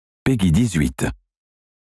Peggy 18.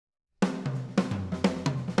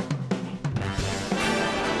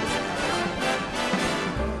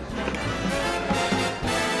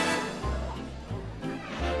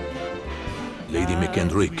 Lady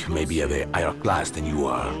McKendrick may be of a higher class than you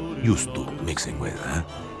are used to mixing with, huh?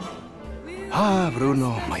 Ah,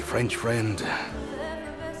 Bruno, my French friend.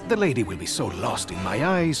 The lady will be so lost in my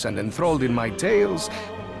eyes and enthralled in my tales,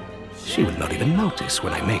 she will not even notice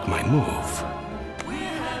when I make my move.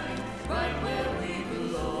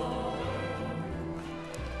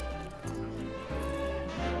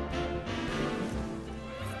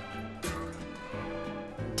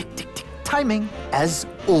 Tick, tick, tick. Timing, as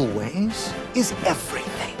always, is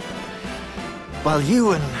everything. While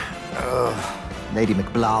you and, Lady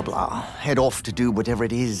McBlahblah head off to do whatever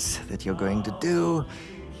it is that you're going to do,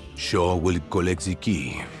 Shaw will collect the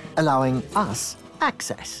key. allowing us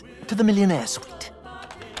access to the millionaire suite.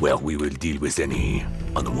 Well, we will deal with any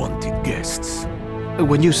unwanted guests.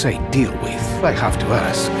 When you say deal with, I have to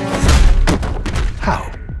ask.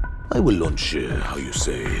 How? I will launch, how you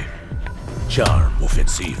say, charm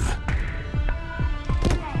offensive.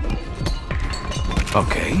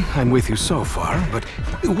 Okay, I'm with you so far, but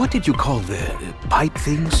what did you call the pipe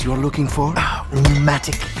things you're looking for?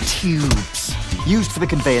 Pneumatic tubes, used for the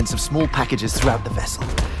conveyance of small packages throughout the vessel.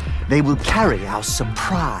 They will carry our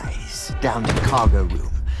surprise down to the cargo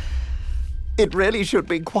room. It really should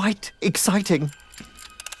be quite exciting.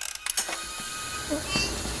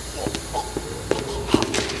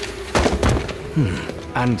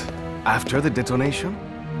 And after the detonation?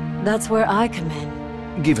 That's where I come in.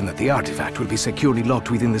 Given that the artifact will be securely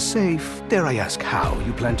locked within the safe, dare I ask how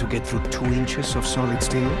you plan to get through 2 inches of solid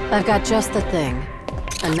steel? I've got just the thing.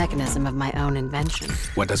 A mechanism of my own invention.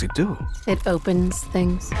 What does it do? It opens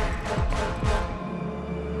things.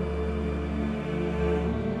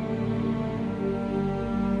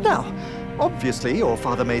 Now, obviously your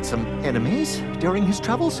father made some enemies during his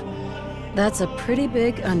travels. That's a pretty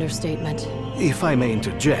big understatement. If I may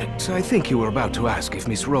interject, I think you were about to ask if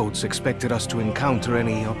Miss Rhodes expected us to encounter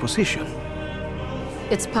any opposition.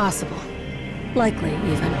 It's possible. Likely,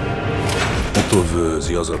 even. What of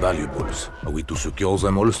the other valuables? Are we to secure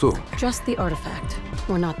them also? Just the artifact.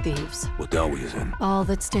 We're not thieves. What are we then? All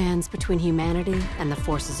that stands between humanity and the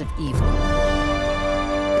forces of evil.